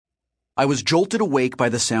I was jolted awake by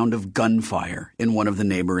the sound of gunfire in one of the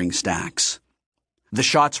neighboring stacks. The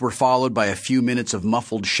shots were followed by a few minutes of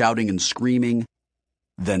muffled shouting and screaming,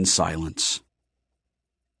 then silence.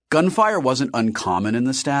 Gunfire wasn't uncommon in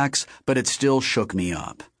the stacks, but it still shook me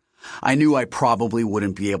up. I knew I probably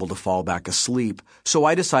wouldn't be able to fall back asleep, so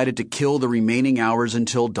I decided to kill the remaining hours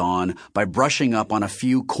until dawn by brushing up on a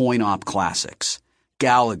few coin-op classics: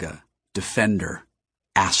 Galaga, Defender,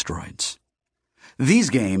 Asteroids.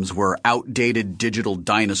 These games were outdated digital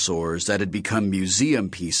dinosaurs that had become museum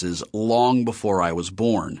pieces long before I was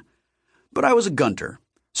born. But I was a gunter,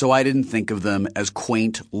 so I didn't think of them as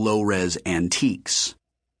quaint, low-res antiques.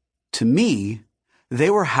 To me,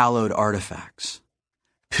 they were hallowed artifacts,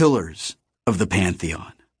 pillars of the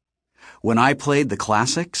pantheon. When I played the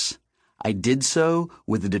classics, I did so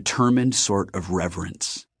with a determined sort of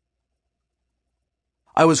reverence.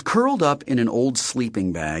 I was curled up in an old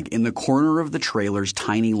sleeping bag in the corner of the trailer's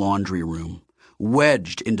tiny laundry room,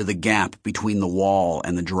 wedged into the gap between the wall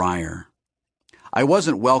and the dryer. I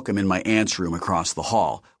wasn't welcome in my aunt's room across the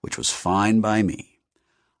hall, which was fine by me.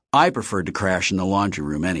 I preferred to crash in the laundry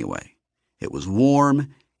room anyway. It was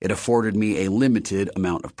warm, it afforded me a limited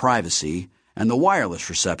amount of privacy, and the wireless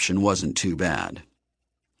reception wasn't too bad.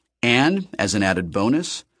 And, as an added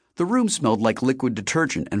bonus, the room smelled like liquid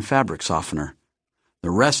detergent and fabric softener. The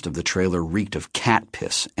rest of the trailer reeked of cat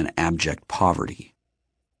piss and abject poverty.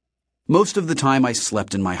 Most of the time I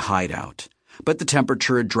slept in my hideout, but the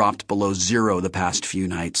temperature had dropped below 0 the past few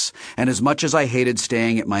nights, and as much as I hated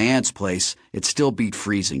staying at my aunt's place, it still beat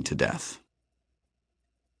freezing to death.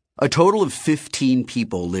 A total of 15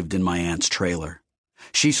 people lived in my aunt's trailer.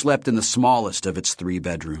 She slept in the smallest of its 3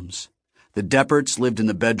 bedrooms. The Depperts lived in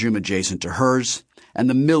the bedroom adjacent to hers, and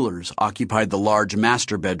the Millers occupied the large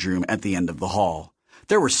master bedroom at the end of the hall.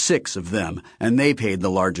 There were 6 of them, and they paid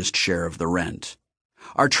the largest share of the rent.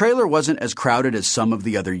 Our trailer wasn't as crowded as some of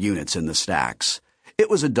the other units in the stacks. It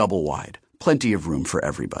was a double-wide, plenty of room for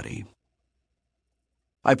everybody.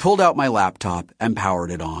 I pulled out my laptop and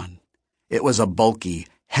powered it on. It was a bulky,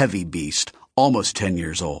 heavy beast, almost 10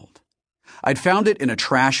 years old. I'd found it in a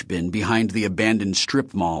trash bin behind the abandoned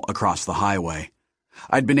strip mall across the highway.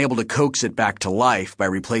 I'd been able to coax it back to life by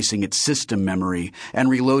replacing its system memory and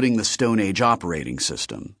reloading the Stone Age operating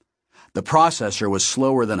system. The processor was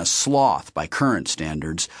slower than a sloth by current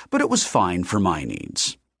standards, but it was fine for my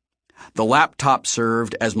needs. The laptop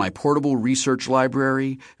served as my portable research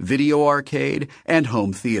library, video arcade, and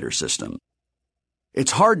home theater system.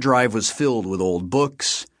 Its hard drive was filled with old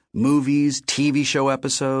books, movies, TV show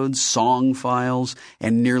episodes, song files,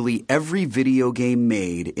 and nearly every video game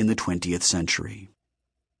made in the 20th century.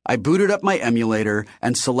 I booted up my emulator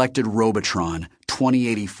and selected Robotron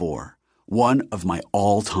 2084, one of my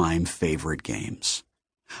all-time favorite games.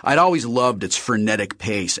 I'd always loved its frenetic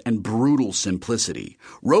pace and brutal simplicity.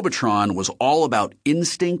 Robotron was all about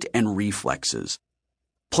instinct and reflexes.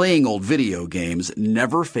 Playing old video games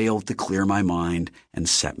never failed to clear my mind and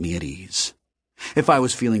set me at ease. If I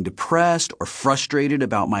was feeling depressed or frustrated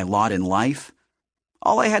about my lot in life,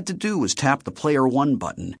 all I had to do was tap the Player 1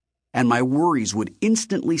 button, and my worries would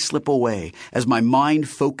instantly slip away as my mind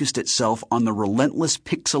focused itself on the relentless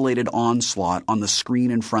pixelated onslaught on the screen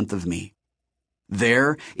in front of me.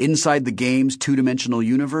 There, inside the game's 2-dimensional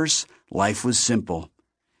universe, life was simple.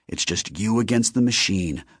 It's just you against the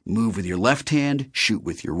machine. Move with your left hand, shoot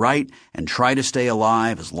with your right, and try to stay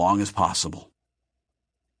alive as long as possible.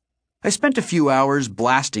 I spent a few hours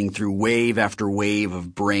blasting through wave after wave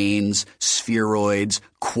of brains, spheroids,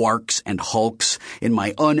 quarks, and hulks in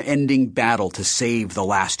my unending battle to save the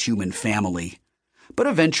last human family. But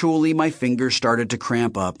eventually my fingers started to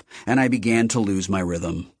cramp up, and I began to lose my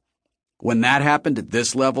rhythm. When that happened at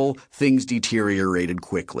this level, things deteriorated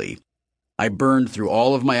quickly. I burned through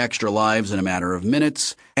all of my extra lives in a matter of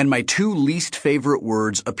minutes, and my 2 least favorite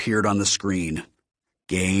words appeared on the screen.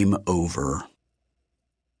 Game over.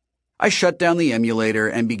 I shut down the emulator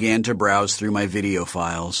and began to browse through my video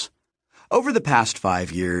files. Over the past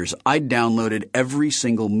 5 years, I'd downloaded every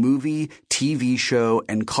single movie, TV show,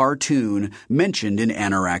 and cartoon mentioned in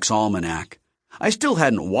Anorak's Almanac. I still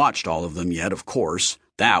hadn't watched all of them yet, of course.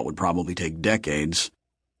 That would probably take decades.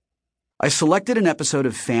 I selected an episode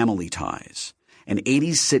of Family Ties, an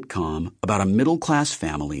 80s sitcom about a middle-class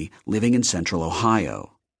family living in central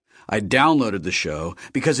Ohio. I downloaded the show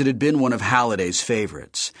because it had been one of Halliday's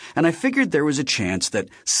favorites, and I figured there was a chance that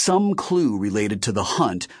some clue related to the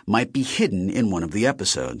hunt might be hidden in one of the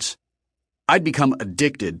episodes. I'd become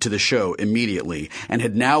addicted to the show immediately and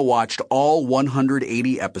had now watched all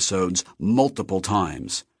 180 episodes multiple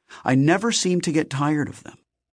times. I never seemed to get tired of them.